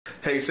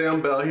Hey,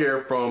 Sam Bell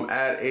here from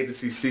Ad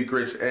Agency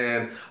Secrets,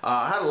 and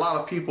I had a lot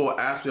of people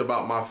ask me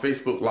about my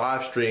Facebook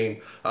live stream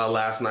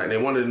last night, and they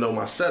wanted to know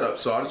my setup.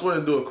 So I just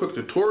wanted to do a quick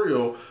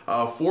tutorial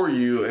for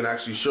you and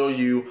actually show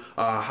you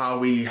how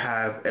we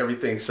have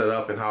everything set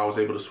up and how I was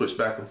able to switch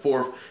back and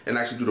forth and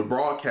actually do the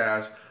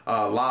broadcast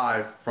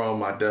live from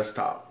my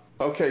desktop.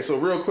 Okay, so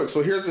real quick,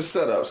 so here's the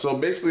setup. So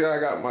basically I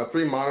got my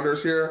 3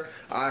 monitors here.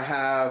 I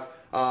have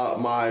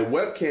my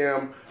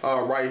webcam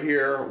right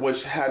here,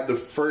 which had the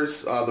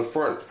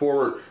front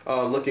forward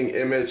looking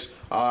image.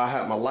 I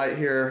have my light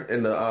here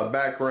in the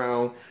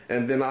background,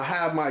 and then I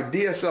have my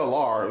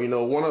DSLR. You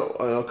know,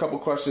 a couple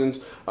questions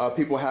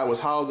people had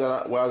was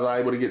was I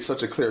able to get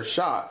such a clear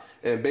shot?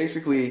 And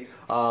basically,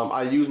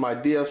 I use my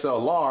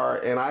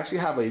DSLR, and I actually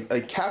have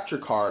a capture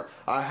card.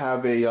 I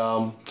have a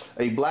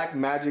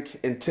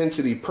Blackmagic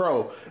Intensity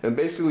Pro, and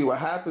basically what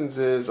happens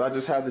is I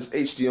just have this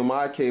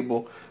HDMI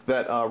cable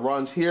that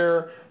runs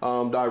here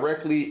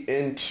directly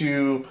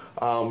into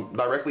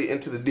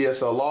the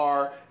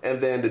DSLR, and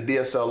then the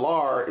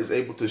DSLR is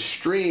able to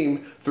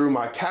stream through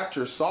my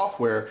capture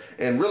software,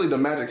 and really the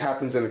magic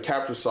happens in the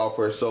capture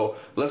software. So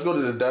let's go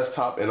to the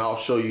desktop and I'll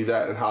show you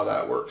that and how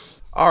that works.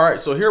 All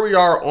right, so here we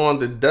are on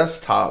the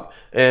desktop,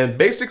 and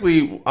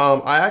basically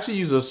I actually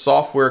use a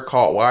software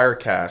called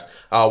Wirecast.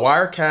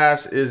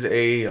 Wirecast is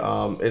a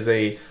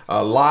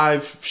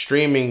live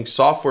streaming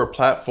software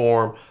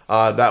platform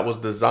that was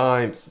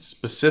designed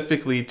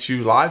specifically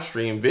to live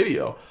stream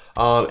video.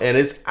 And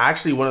it's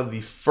actually one of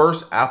the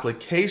first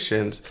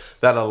applications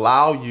that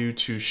allow you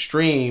to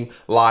stream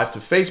live to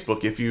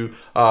Facebook. If you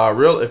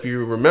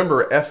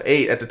remember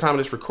F8 at the time of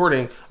this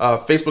recording,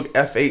 Facebook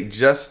F8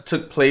 just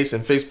took place,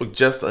 and Facebook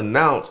just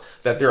announced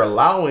that they're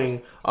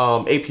allowing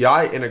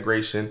API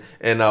integration,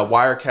 and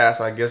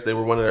Wirecast, I guess they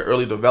were one of the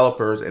early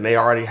developers, and they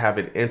already have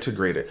it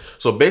integrated.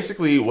 So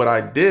basically what I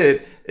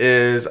did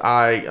is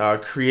I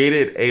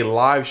created a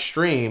live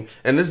stream,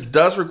 and this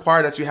does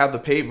require that you have the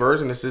paid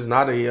version. This is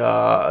not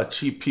a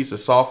cheap piece of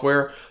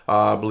software.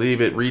 I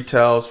believe it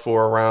retails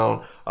for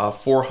around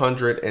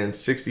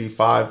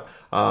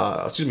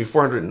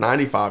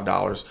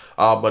 $495,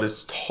 but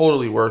it's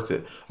totally worth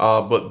it.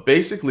 But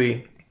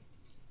basically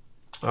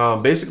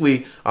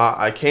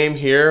I came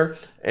here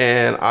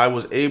and I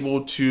was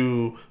able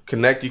to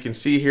connect. You can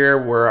see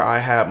here where I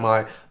have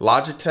my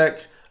Logitech,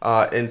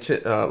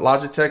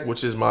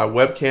 which is my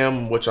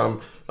webcam, which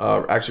I'm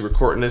actually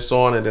recording this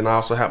on, and then I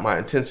also have my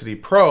Intensity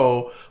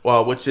Pro,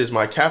 which is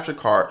my capture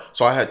card.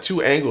 So I had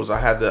 2 angles. I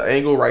had the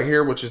angle right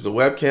here, which is the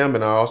webcam,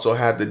 and I also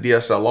had the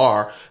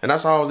DSLR, and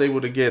that's how I was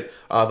able to get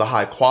the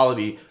high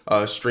quality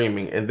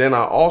streaming. And then you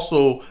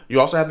also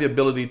have the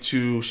ability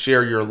to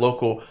share your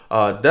local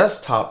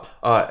desktop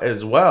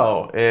as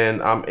well,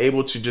 and I'm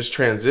able to just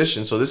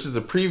transition. So this is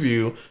the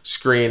preview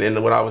screen,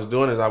 and what I was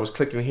doing is I was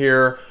clicking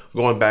here,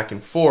 going back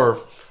and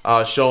forth,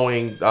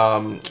 showing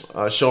the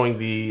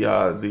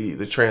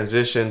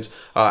transitions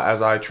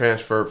as I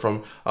transfer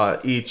from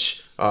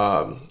each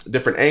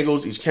different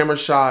angles, each camera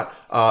shot,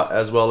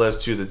 as well as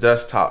to the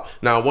desktop.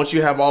 Now, once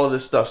you have all of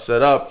this stuff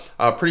set up,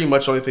 pretty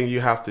much the only thing you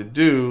have to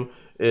do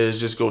is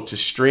just go to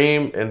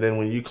stream, and then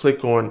when you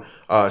click on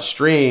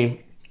stream,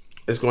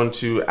 it's going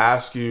to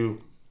ask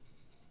you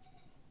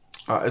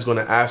what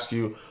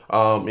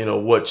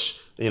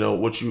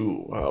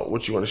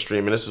you want to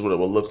stream, and this is what it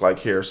will look like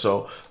here.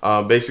 So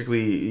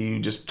basically you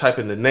just type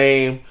in the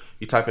name,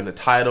 you type in the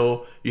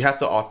title, you have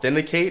to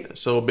authenticate.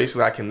 So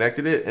basically I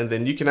connected it, and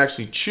then you can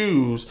actually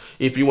choose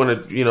if you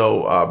want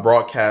to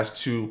broadcast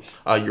to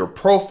your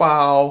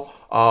profile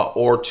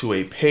or to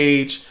a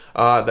page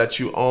that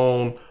you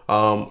own,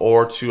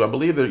 or to, I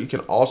believe that you can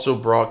also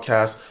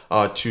broadcast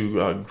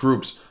to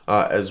groups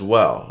as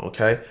well.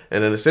 Okay,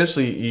 and then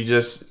essentially you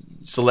just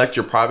select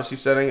your privacy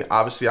setting.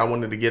 Obviously I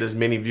wanted to get as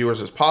many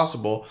viewers as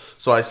possible,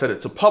 so I set it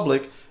to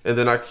public, and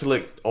then I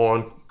clicked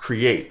on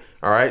create.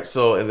 All right,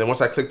 so, and then once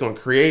I clicked on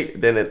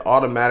create, then it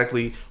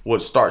automatically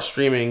would start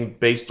streaming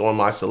based on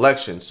my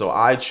selection. So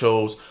I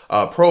chose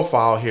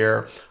profile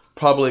here,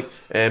 public,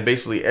 and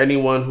basically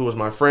anyone who was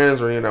my friends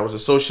or anyone that was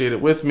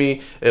associated with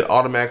me, it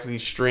automatically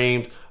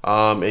streamed.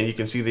 And you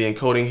can see the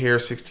encoding here,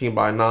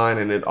 16:9,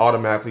 and it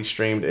automatically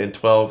streamed in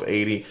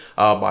 1280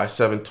 by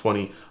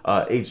 720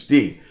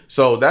 HD.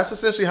 So that's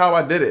essentially how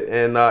I did it,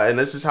 and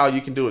this is how you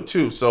can do it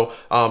too. So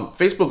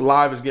Facebook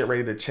Live is getting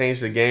ready to change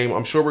the game.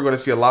 I'm sure we're going to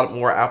see a lot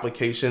more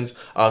applications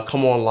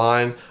come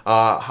online.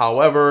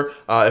 However,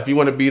 if you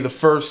want to be the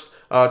first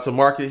to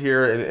market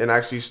here and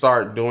actually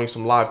start doing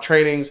some live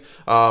trainings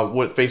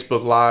with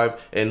Facebook Live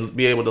and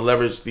be able to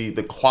leverage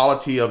the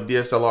quality of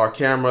DSLR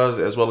cameras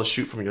as well as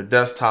shoot from your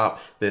desktop,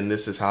 then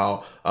this is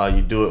how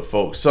you do it,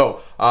 folks.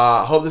 So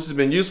I hope this has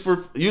been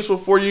useful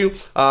for you.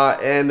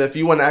 And if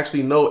you want to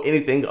actually know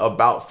anything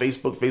about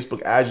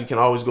Facebook ads, you can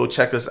always go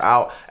check us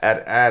out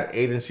at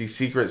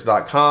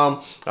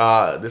adagencysecrets.com.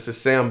 This is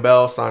Sam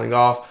Bell signing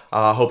off.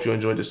 Hope you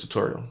enjoyed this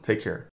tutorial. Take care.